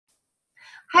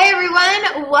Hi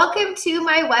everyone, welcome to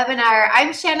my webinar.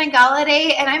 I'm Shannon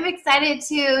Galladay and I'm excited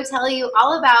to tell you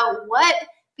all about what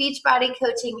Beachbody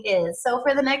coaching is. So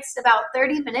for the next about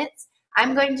 30 minutes,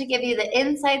 I'm going to give you the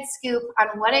inside scoop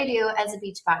on what I do as a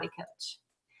Beachbody coach.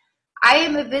 I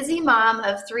am a busy mom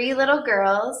of 3 little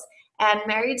girls and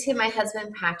married to my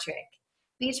husband Patrick.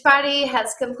 Beachbody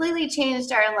has completely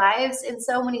changed our lives in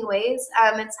so many ways.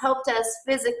 It's helped us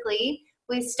physically.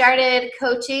 We started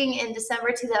coaching in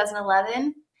December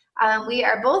 2011. We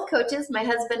are both coaches, my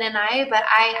husband and I, but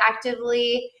I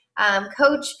actively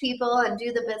coach people and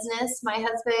do the business. My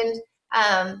husband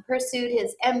pursued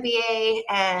his MBA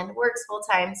and works full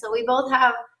time. So we both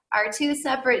have our 2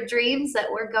 separate dreams that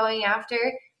we're going after.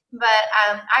 But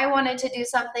I wanted to do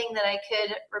something that I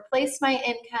could replace my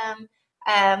income,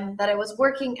 that I was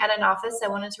working at an office. I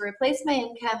wanted to replace my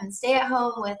income and stay at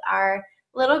home with our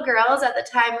little girls. At the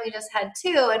time, we just had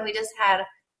 2, and we just had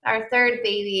our 3rd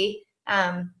baby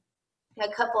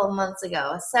a couple of months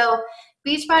ago. So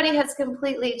Beachbody has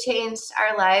completely changed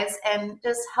our lives and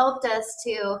just helped us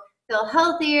to feel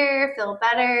healthier, feel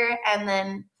better, and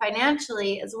then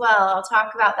financially as well. I'll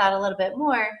talk about that a little bit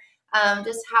more,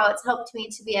 just how it's helped me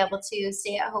to be able to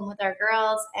stay at home with our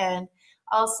girls and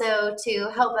also to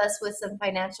help us with some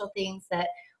financial things that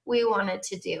we wanted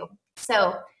to do.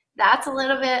 So that's a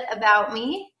little bit about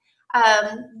me.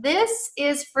 This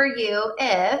is for you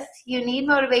if you need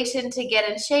motivation to get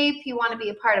in shape, you want to be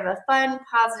a part of a fun,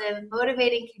 positive,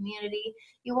 motivating community,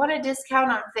 you want a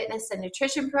discount on fitness and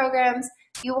nutrition programs,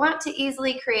 you want to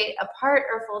easily create a part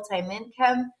or full-time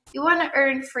income, you want to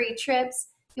earn free trips,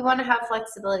 you want to have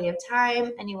flexibility of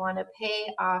time, and you want to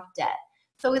pay off debt.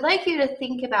 So we'd like you to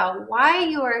think about why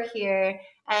you are here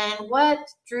and what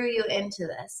drew you into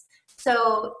this.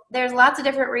 So there's lots of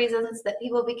different reasons that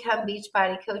people become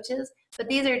Beachbody coaches, but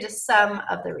these are just some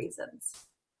of the reasons.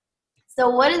 So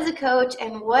what is a coach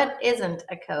and what isn't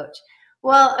a coach?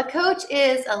 Well, a coach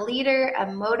is a leader, a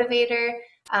motivator.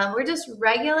 We're just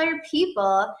regular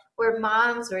people. We're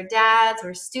moms, we're dads,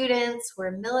 we're students,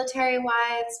 we're military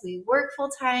wives, we work full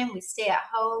time, we stay at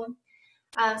home.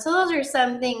 So those are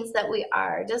some things that we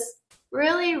are, just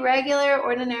really regular,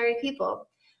 ordinary people.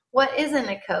 What isn't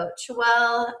a coach?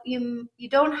 Well, you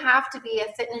don't have to be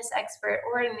a fitness expert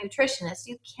or a nutritionist.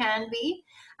 You can be,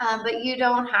 but you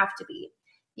don't have to be.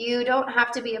 You don't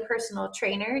have to be a personal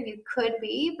trainer. You could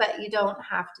be, but you don't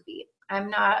have to be. I'm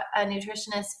not a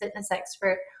nutritionist, fitness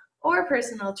expert, or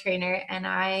personal trainer, and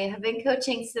I have been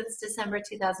coaching since December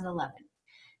 2011.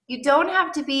 You don't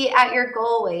have to be at your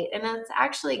goal weight, and it's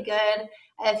actually good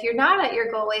if you're not at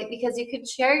your goal weight because you can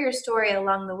share your story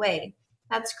along the way.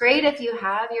 That's great if you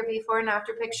have your before and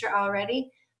after picture already,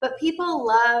 but people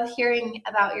love hearing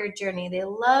about your journey. They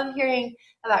love hearing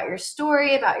about your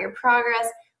story, about your progress.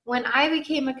 When I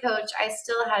became a coach, I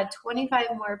still had 25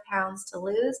 more pounds to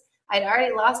lose. I'd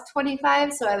already lost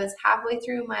 25, so I was halfway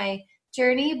through my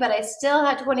journey, but I still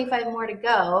had 25 more to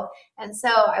go. And so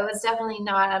I was definitely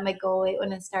not at my goal weight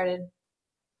when I started.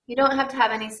 You don't have to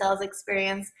have any sales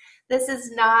experience. This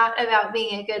is not about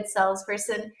being a good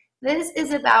salesperson. This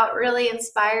is about really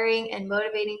inspiring and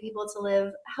motivating people to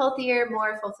live healthier,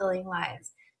 more fulfilling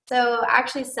lives. So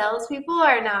actually salespeople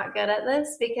are not good at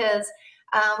this because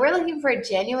we're looking for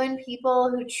genuine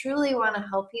people who truly want to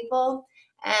help people.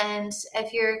 And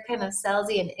if you're kind of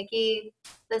salesy and icky,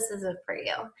 this isn't for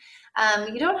you.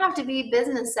 You don't have to be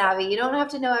business savvy. You don't have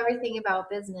to know everything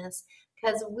about business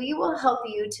because we will help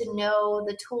you to know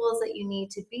the tools that you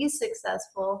need to be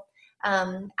successful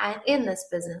in this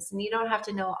business. And you don't have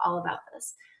to know all about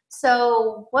this.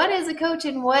 So what is a coach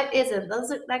and what isn't?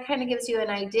 That kind of gives you an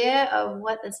idea of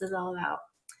what this is all about.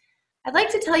 I'd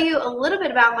like to tell you a little bit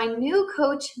about my new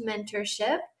coach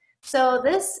mentorship. So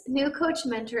this new coach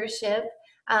mentorship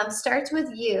starts with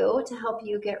you to help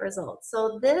you get results.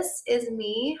 So this is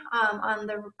me on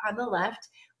the left,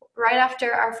 right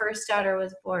after our first daughter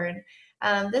was born.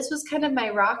 This was kind of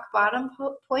my rock bottom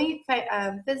point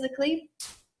physically.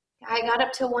 I got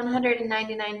up to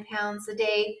 199 pounds the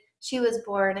day she was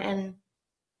born, and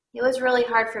it was really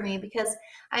hard for me because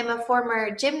I'm a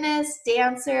former gymnast,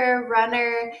 dancer,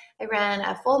 runner. I ran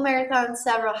a full marathon,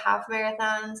 several half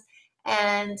marathons,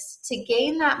 and to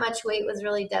gain that much weight was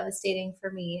really devastating for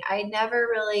me. I never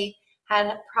really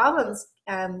had problems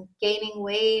gaining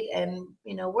weight and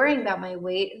worrying about my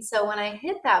weight. And so when I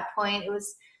hit that point, it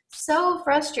was so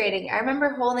frustrating. I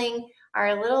remember holding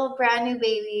our little brand new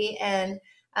baby and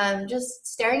just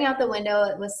staring out the window.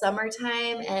 It was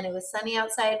summertime and it was sunny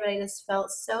outside, but I just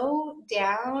felt so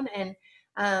down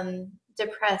and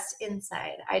depressed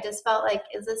inside. I just felt like,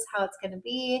 is this how it's going to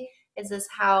be? Is this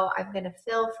how I'm going to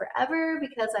feel forever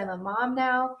because I'm a mom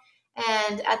now?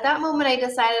 And at that moment, I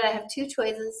decided I have two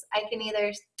choices. I can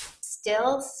either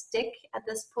still stick at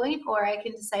this point, or I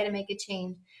can decide to make a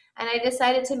change. And I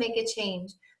decided to make a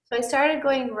change. So I started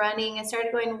going running, I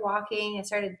started going walking, I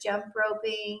started jump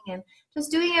roping, and just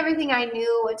doing everything I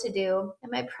knew what to do.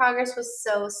 And my progress was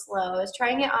so slow. I was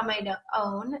trying it on my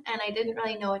own, and I didn't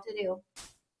really know what to do.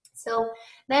 So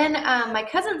then my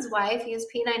cousin's wife used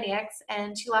P90X,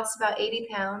 and she lost about 80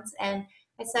 pounds. And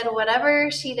I said, whatever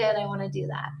she did, I want to do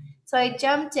that. So I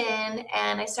jumped in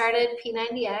and I started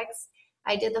P90X.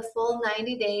 I did the full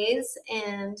 90 days,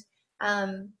 and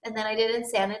then I did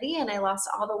Insanity, and I lost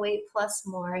all the weight plus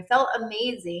more. I felt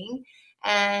amazing.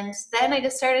 And then I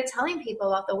just started telling people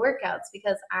about the workouts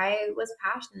because I was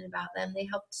passionate about them. They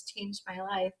helped change my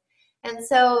life. And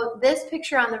so this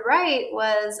picture on the right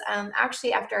was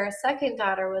actually after our second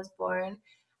daughter was born.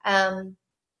 Um,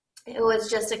 it was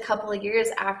just a couple of years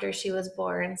after she was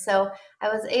born. So I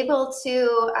was able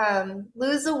to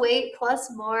lose the weight plus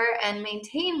more and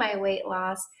maintain my weight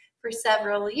loss for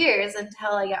several years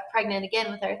until I got pregnant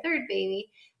again with our third baby.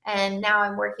 And now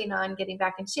I'm working on getting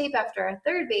back in shape after our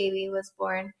third baby was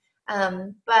born.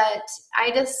 But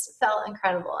I just felt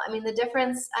incredible. I mean, the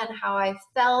difference on how I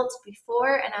felt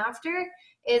before and after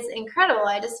is incredible.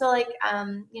 I just feel like,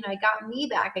 I got me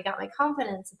back. I got my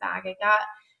confidence back. I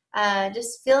got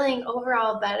just feeling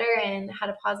overall better and had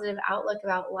a positive outlook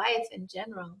about life in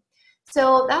general.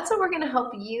 So that's what we're going to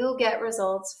help you get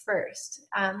results first.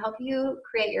 Help you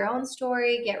create your own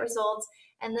story, get results,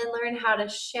 and then learn how to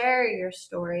share your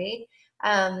story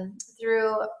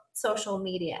through social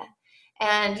media.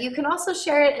 And you can also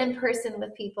share it in person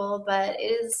with people, but it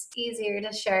is easier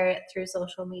to share it through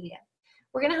social media.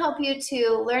 We're going to help you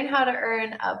to learn how to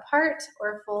earn a part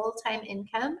or full-time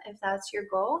income if that's your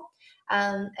goal.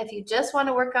 If you just want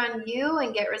to work on you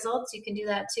and get results, you can do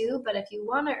that too. But if you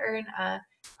want to earn a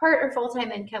part or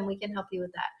full-time income, we can help you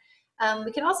with that.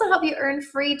 We can also help you earn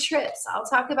free trips. I'll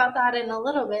talk about that in a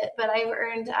little bit, but I've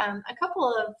earned a couple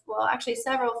of, well, actually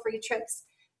several free trips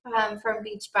from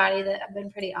Beachbody that have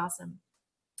been pretty awesome.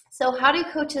 So how do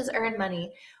coaches earn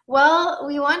money? Well,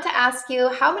 we want to ask you,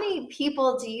 how many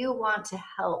people do you want to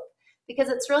help? Because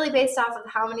it's really based off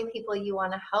of how many people you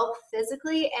want to help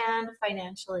physically and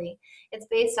financially. It's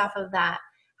based off of that.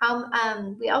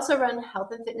 We also run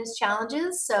health and fitness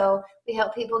challenges, so we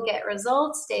help people get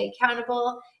results, stay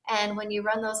accountable, and when you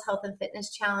run those health and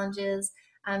fitness challenges,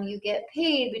 you get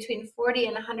paid between $40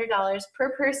 and $100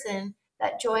 per person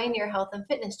that join your health and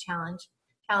fitness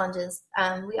challenges.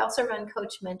 We also run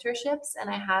coach mentorships, and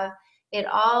I have it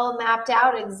all mapped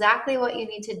out exactly what you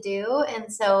need to do.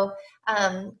 And so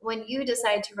when you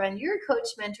decide to run your coach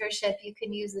mentorship, you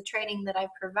can use the training that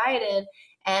I've provided,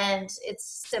 and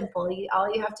it's simple.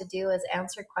 All you have to do is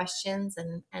answer questions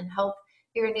and help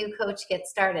your new coach get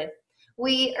started.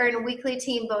 We earn weekly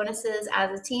team bonuses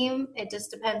as a team. It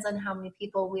just depends on how many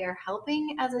people we are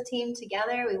helping as a team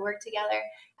together. We work together,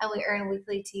 and we earn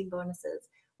weekly team bonuses.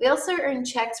 We also earn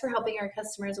checks for helping our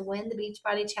customers win the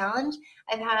Beachbody Challenge.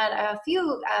 I've had a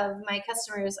few of my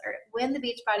customers win the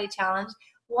Beachbody Challenge.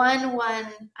 One won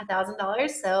 $1,000,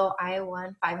 so I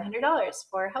won $500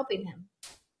 for helping him.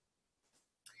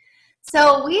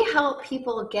 So we help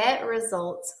people get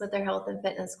results with their health and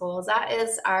fitness goals. That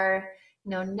is our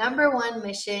number one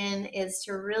mission, is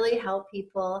to really help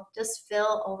people just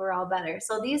feel overall better.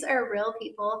 So these are real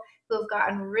people who have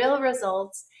gotten real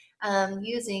results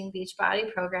using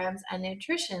Beachbody programs and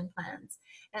nutrition plans.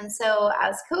 And so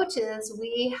as coaches,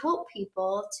 we help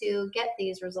people to get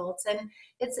these results. And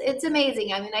it's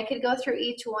amazing. I mean, I could go through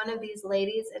each one of these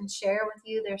ladies and share with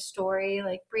you their story.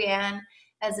 Like Brianne,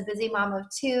 as a busy mom of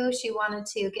two, she wanted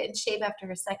to get in shape after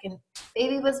her second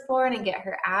baby was born and get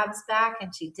her abs back,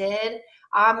 and she did.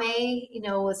 Ame,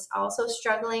 was also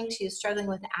struggling. She was struggling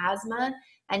with asthma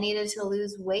and needed to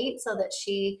lose weight so that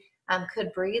she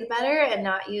could breathe better and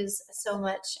not use so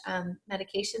much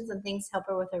medications and things to help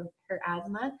her with her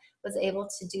asthma, was able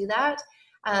to do that.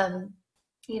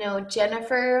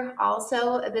 Jennifer,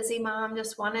 also a busy mom,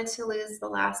 just wanted to lose the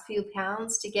last few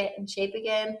pounds to get in shape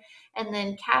again. And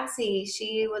then Cassie,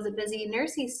 she was a busy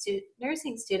nursing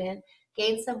student,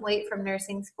 gained some weight from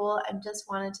nursing school and just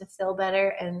wanted to feel better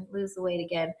and lose the weight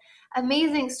again.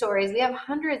 Amazing stories. We have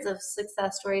hundreds of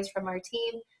success stories from our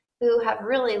team who have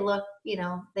really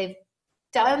they've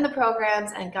done the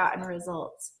programs and gotten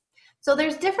results. So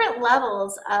there's different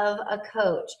levels of a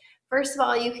coach. First of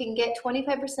all, you can get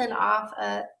 25% off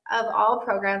of all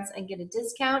programs and get a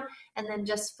discount, and then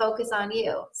just focus on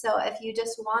you. So if you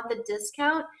just want the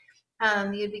discount,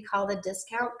 you'd be called a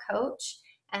discount coach,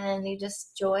 and you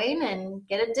just join and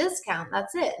get a discount.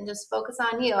 That's it, and just focus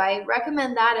on you. I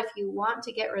recommend that if you want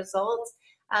to get results.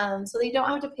 so that you don't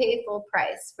have to pay full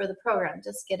price for the program.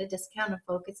 Just get a discount and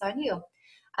focus on you.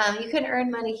 You can earn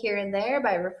money here and there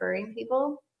by referring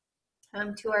people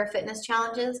to our fitness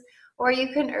challenges, or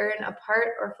you can earn a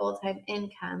part or full-time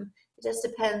income. It just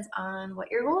depends on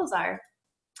what your goals are.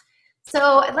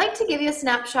 So I'd like to give you a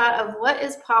snapshot of what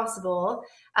is possible.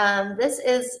 This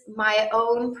is my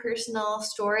own personal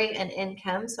story and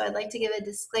income. So I'd like to give a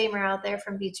disclaimer out there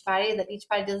from Beachbody that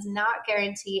Beachbody does not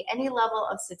guarantee any level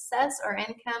of success or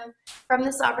income from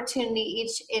this opportunity.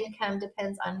 Each income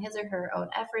depends on his or her own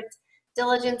efforts,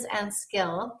 diligence, and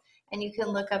skill. And you can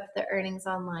look up the earnings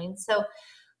online. So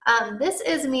this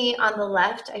is me on the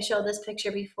left. I showed this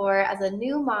picture before. As a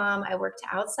new mom, I worked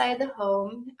outside the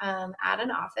home at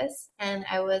an office, and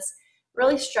I was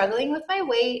really struggling with my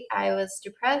weight. I was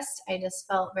depressed. I just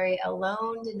felt very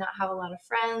alone, did not have a lot of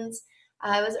friends.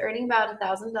 I was earning about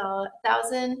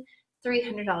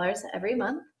 $1,300 every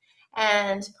month,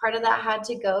 and part of that had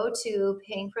to go to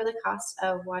paying for the cost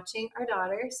of watching our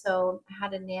daughter. So I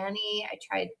had a nanny. I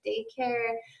tried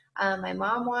daycare. My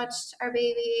mom watched our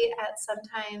baby at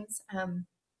sometimes,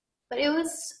 but it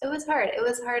was hard. It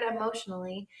was hard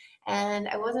emotionally, and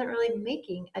I wasn't really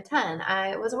making a ton.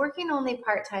 I was working only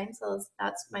part time, so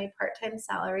that's my part time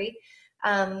salary.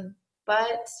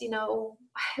 But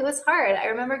it was hard. I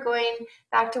remember going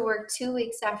back to work 2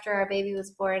 weeks after our baby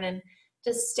was born and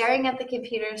just staring at the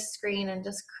computer screen and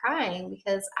just crying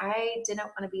because I didn't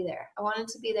want to be there. I wanted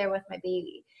to be there with my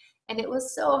baby, and it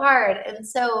was so hard. And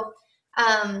so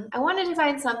I wanted to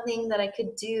find something that I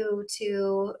could do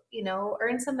to,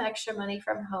 earn some extra money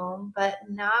from home, but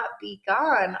not be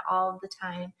gone all the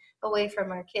time away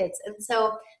from our kids. And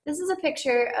so this is a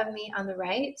picture of me on the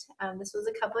right. This was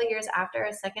a couple of years after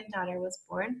our second daughter was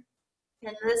born.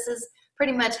 And this is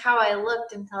pretty much how I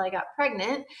looked until I got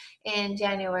pregnant in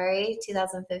January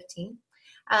 2015.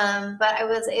 But I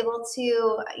was able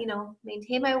to,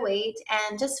 maintain my weight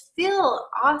and just feel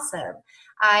awesome.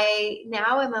 I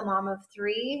now am a mom of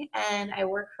three and I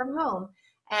work from home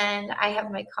and I have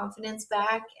my confidence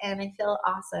back and I feel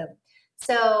awesome.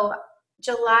 So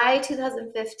July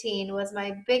 2015 was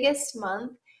my biggest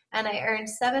month and I earned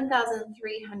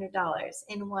 $7,300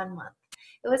 in 1 month.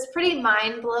 It was pretty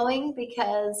mind-blowing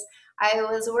because I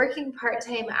was working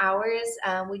part-time hours.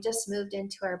 We just moved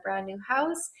into our brand new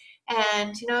house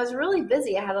and, I was really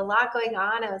busy. I had a lot going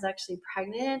on. I was actually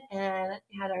pregnant and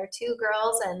had our two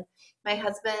girls, and my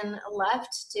husband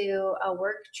left to a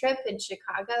work trip in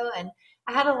Chicago, and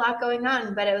I had a lot going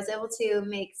on, but I was able to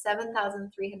make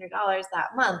 $7,300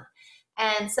 that month.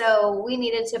 And so we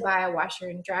needed to buy a washer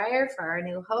and dryer for our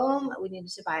new home. We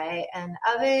needed to buy an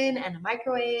oven and a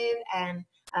microwave and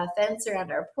a fence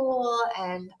around our pool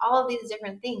and all of these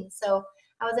different things. So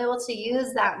I was able to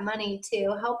use that money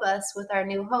to help us with our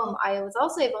new home. I was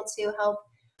also able to help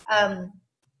um,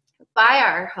 buy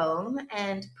our home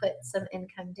and put some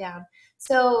income down.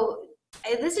 So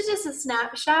this is just a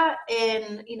snapshot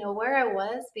in where I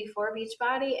was before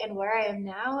Beachbody and where I am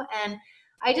now, and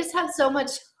I just have so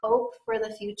much hope for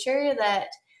the future that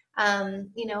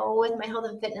with my health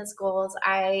and fitness goals,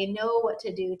 I know what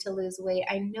to do to lose weight.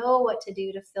 I know what to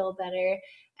do to feel better,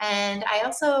 and I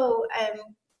also am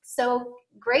so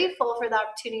grateful for the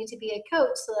opportunity to be a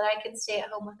coach so that I can stay at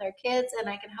home with our kids and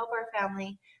I can help our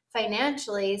family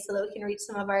financially so that we can reach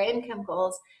some of our income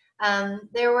goals.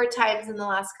 There were times in the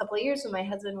last couple of years when my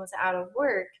husband was out of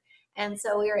work, and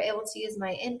so we were able to use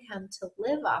my income to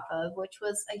live off of, which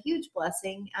was a huge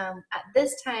blessing. At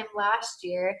this time last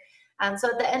year,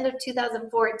 so at the end of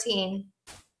 2014,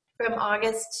 from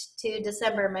August to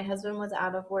December, my husband was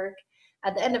out of work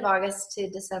at the end of August to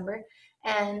December.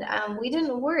 And we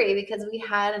didn't worry because we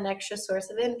had an extra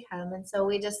source of income. And so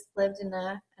we just lived in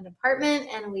an apartment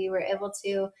and we were able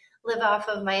to live off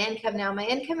of my income. Now, my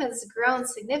income has grown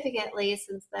significantly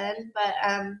since then, but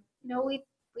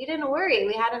we didn't worry.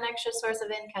 We had an extra source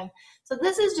of income. So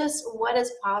this is just what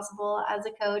is possible as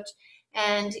a coach,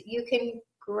 and you can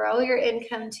grow your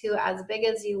income to as big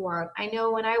as you want. I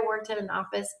know when I worked at an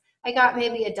office, I got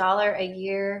maybe $1 a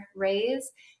year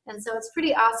raise. And so it's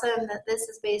pretty awesome that this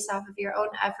is based off of your own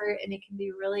effort and it can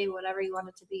be really whatever you want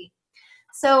it to be.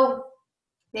 So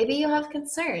maybe you have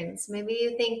concerns. Maybe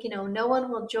you think, no one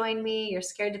will join me. You're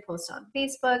scared to post on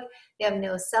Facebook. You have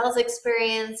no sales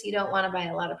experience. You don't want to buy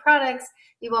a lot of products.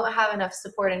 You won't have enough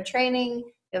support and training.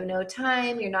 You have no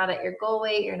time. You're not at your goal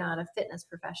weight. You're not a fitness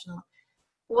professional.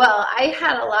 Well, I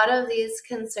had a lot of these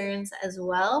concerns as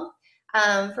well.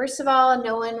 First of all,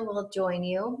 no one will join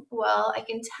you. Well, I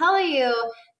can tell you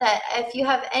that if you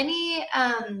have any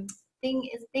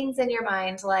things in your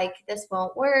mind like this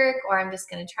won't work or I'm just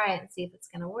going to try it and see if it's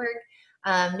going to work,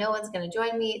 no one's going to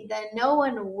join me, then no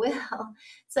one will.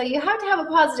 So you have to have a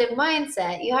positive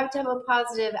mindset. You have to have a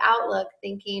positive outlook,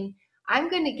 thinking, I'm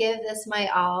going to give this my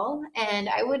all, and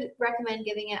I would recommend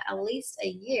giving it at least a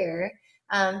year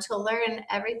to learn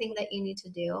everything that you need to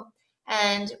do.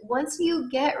 And once you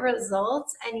get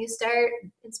results and you start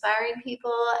inspiring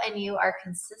people and you are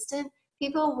consistent,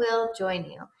 people will join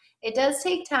you. It does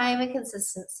take time and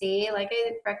consistency. Like,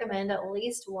 I recommend at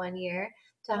least 1 year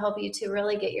to help you to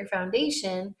really get your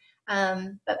foundation.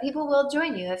 But people will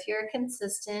join you if you're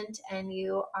consistent and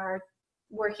you are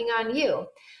working on you.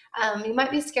 You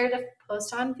might be scared to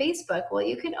post on Facebook. Well,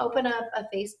 you can open up a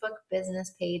Facebook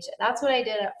business page. That's what I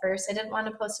did at first. I didn't want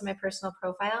to post on my personal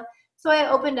profile, so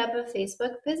I opened up a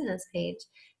Facebook business page.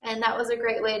 And that was a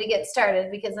great way to get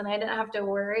started, because then I didn't have to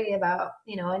worry about,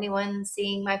 anyone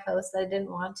seeing my posts that I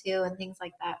didn't want to and things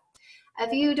like that.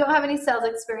 If you don't have any sales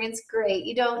experience, great.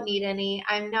 You don't need any.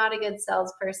 I'm not a good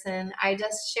salesperson. I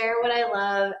just share what I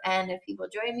love, and if people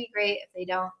join me, great. If they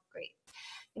don't, great.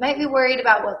 You might be worried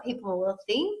about what people will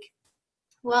think.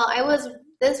 Well,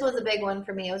 this was a big one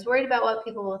for me. I was worried about what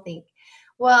people will think.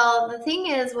 Well, the thing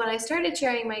is, when I started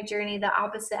sharing my journey, the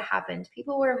opposite happened.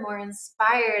 People were more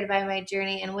inspired by my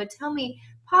journey and would tell me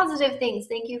positive things.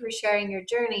 Thank you for sharing your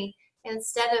journey,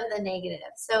 instead of the negative.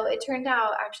 So it turned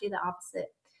out actually the opposite.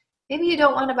 Maybe you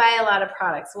don't want to buy a lot of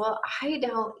products. Well, I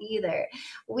don't either.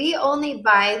 We only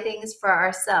buy things for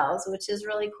ourselves, which is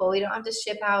really cool. We don't have to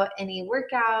ship out any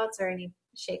workouts or any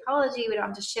Shakeology. We don't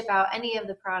have to ship out any of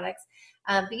the products.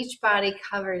 Beachbody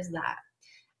covers that.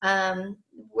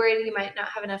 Where you might not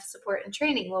have enough support and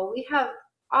training. Well, we have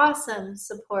awesome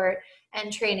support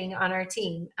and training on our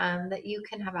team that you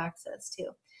can have access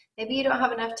to. Maybe you don't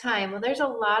have enough time. Well, there's a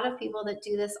lot of people that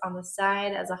do this on the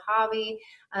side as a hobby.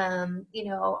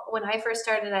 When I first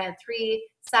started, I had 3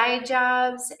 side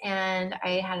jobs, and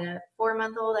I had a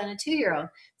 4-month-old and a 2-year-old.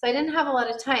 So I didn't have a lot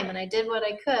of time, and I did what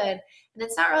I could. And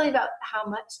it's not really about how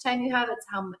much time you have, it's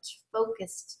how much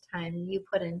focused time you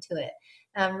put into it.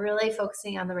 Really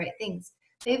focusing on the right things.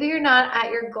 Maybe you're not at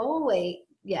your goal weight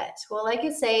yet. Well, like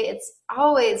I say, it's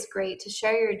always great to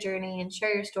share your journey and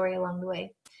share your story along the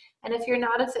way. And if you're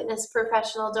not a fitness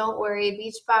professional, don't worry.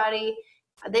 Beachbody,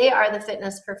 they are the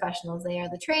fitness professionals. They are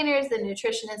the trainers, the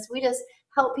nutritionists. We just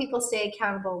help people stay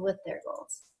accountable with their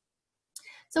goals.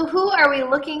 So who are we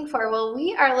looking for? Well,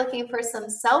 we are looking for some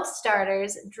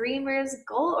self-starters, dreamers,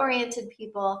 goal-oriented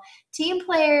people, team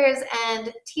players,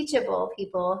 and teachable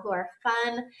people who are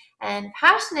fun and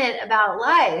passionate about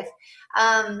life.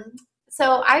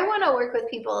 So I want to work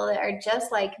with people that are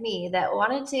just like me, that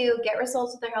wanted to get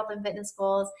results with their health and fitness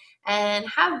goals and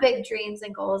have big dreams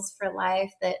and goals for life.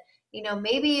 That,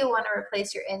 maybe you want to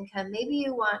replace your income, maybe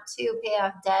you want to pay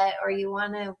off debt, or you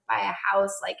want to buy a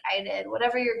house like I did,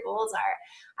 whatever your goals are.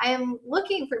 I am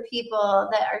looking for people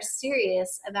that are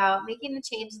serious about making a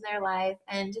change in their life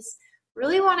and just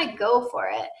really want to go for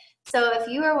it. So if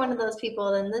you are one of those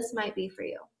people, then this might be for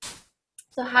you.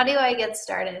 So how do I get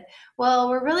started? Well,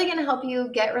 we're really going to help you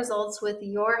get results with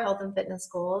your health and fitness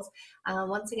goals.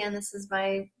 Once again, this is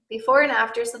my before and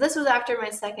after. So this was after my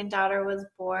second daughter was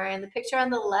born. The picture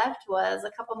on the left was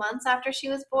a couple months after she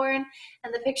was born,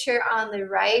 and the picture on the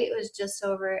right was just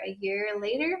over a year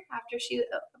later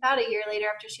about a year later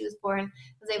after she was born.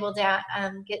 Was able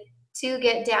to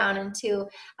get down into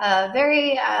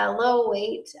very low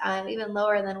weight, even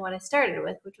lower than what I started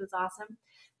with, which was awesome.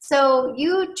 So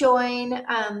you join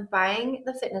buying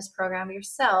the fitness program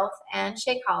yourself and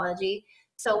Shakeology.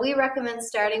 So we recommend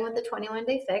starting with the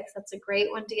 21-day fix. That's a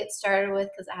great one to get started with,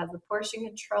 because it has the portion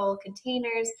control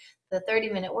containers, the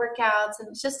 30-minute workouts, and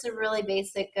it's just a really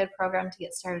basic, good program to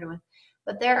get started with.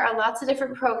 But there are lots of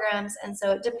different programs, and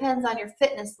so it depends on your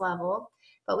fitness level,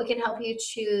 but we can help you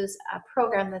choose a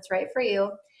program that's right for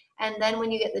you. And then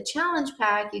when you get the challenge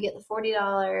pack, you get the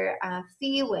 $40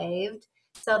 fee waived.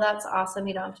 So that's awesome.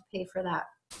 You don't have to pay for that.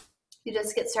 You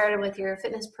just get started with your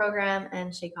fitness program and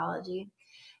Shakeology,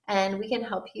 and we can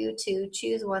help you to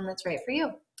choose one that's right for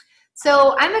you.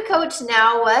 So I'm a coach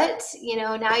now. What?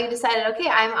 Now you decided, okay,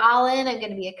 I'm all in. I'm going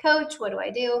to be a coach. What do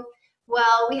I do?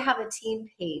 Well, we have a team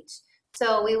page.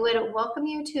 So we would welcome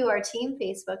you to our team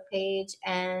Facebook page,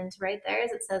 and right there,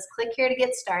 as it says, click here to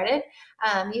get started.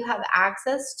 You have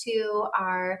access to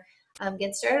our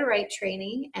Get Started Right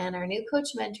training and our new coach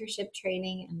mentorship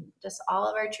training, and just all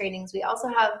of our trainings. We also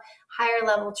have higher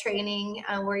level training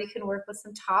where you can work with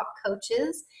some top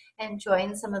coaches and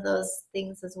join some of those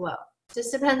things as well.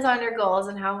 Just depends on your goals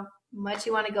and how much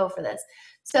you want to go for this.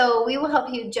 So we will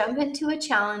help you jump into a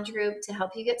challenge group to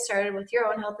help you get started with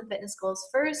your own health and fitness goals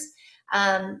first.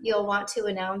 You'll want to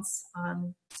announce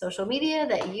on social media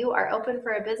that you are open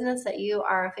for a business, that you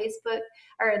are a Facebook,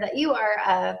 or that you are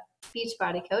a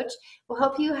Beachbody coach. We'll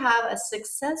help you have a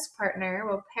success partner.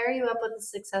 We'll pair you up with a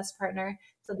success partner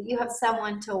so that you have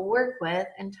someone to work with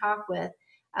and talk with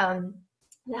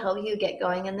to help you get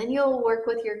going. And then you'll work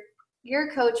with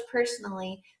your coach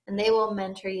personally, and they will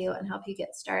mentor you and help you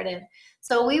get started.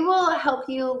 So we will help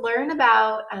you learn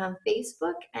about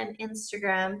Facebook and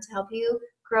Instagram to help you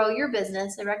grow your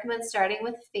business. I recommend starting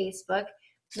with Facebook.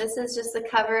 This is just the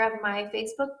cover of my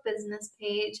Facebook business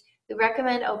page. We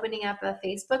recommend opening up a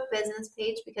Facebook business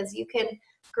page because you can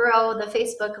grow the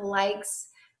Facebook likes.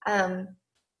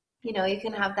 You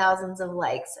can have thousands of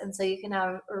likes, and so you can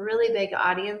have a really big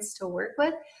audience to work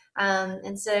with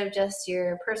instead of just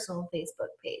your personal Facebook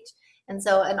page.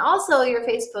 And also your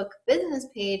Facebook business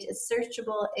page is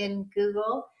searchable in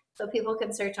Google, so people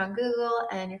can search on Google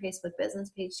and your Facebook business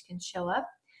page can show up.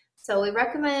 So we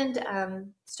recommend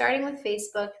starting with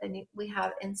Facebook. Then we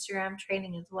have Instagram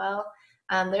training as well.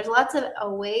 There's lots of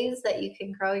ways that you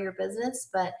can grow your business,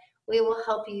 but we will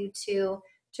help you to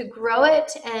grow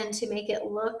it and to make it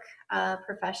look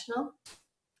professional.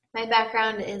 My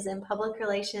background is in public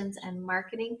relations and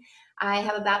marketing. I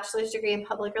have a bachelor's degree in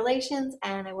public relations,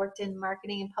 and I worked in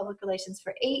marketing and public relations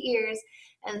for 8 years.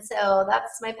 And so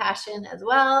that's my passion as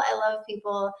well. I love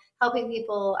helping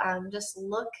people just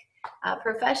look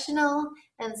professional,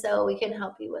 and so we can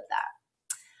help you with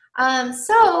that.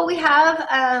 So we have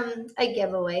a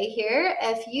giveaway here.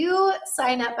 If you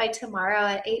sign up by tomorrow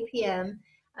at 8 p.m.,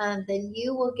 then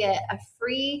you will get a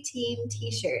free team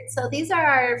t-shirt. So these are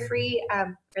our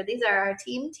these are our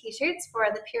team t-shirts for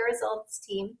the Pure Results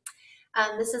team.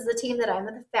 This is the team that I'm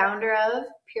the founder of,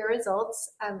 Pure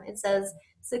Results. It says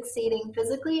succeeding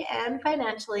physically and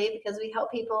financially because we help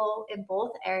people in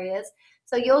both areas.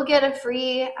 So you'll get a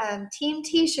free team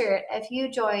t-shirt if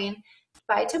you join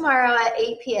by tomorrow at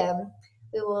 8 p.m.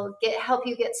 We will help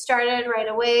you get started right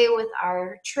away with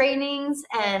our trainings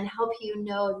and help you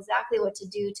know exactly what to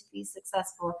do to be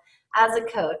successful as a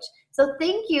coach. So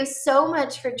thank you so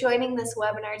much for joining this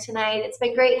webinar tonight. It's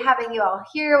been great having you all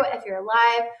here if you're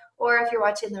live or if you're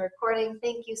watching the recording.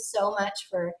 Thank you so much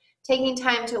for taking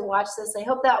time to watch this. I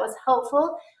hope that was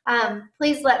helpful.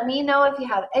 Please let me know if you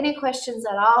have any questions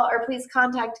at all, or please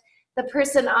contact the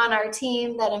person on our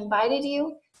team that invited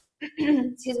you.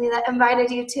 That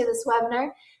invited you to this webinar,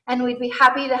 and we'd be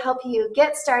happy to help you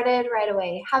get started right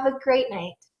away. Have a great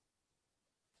night.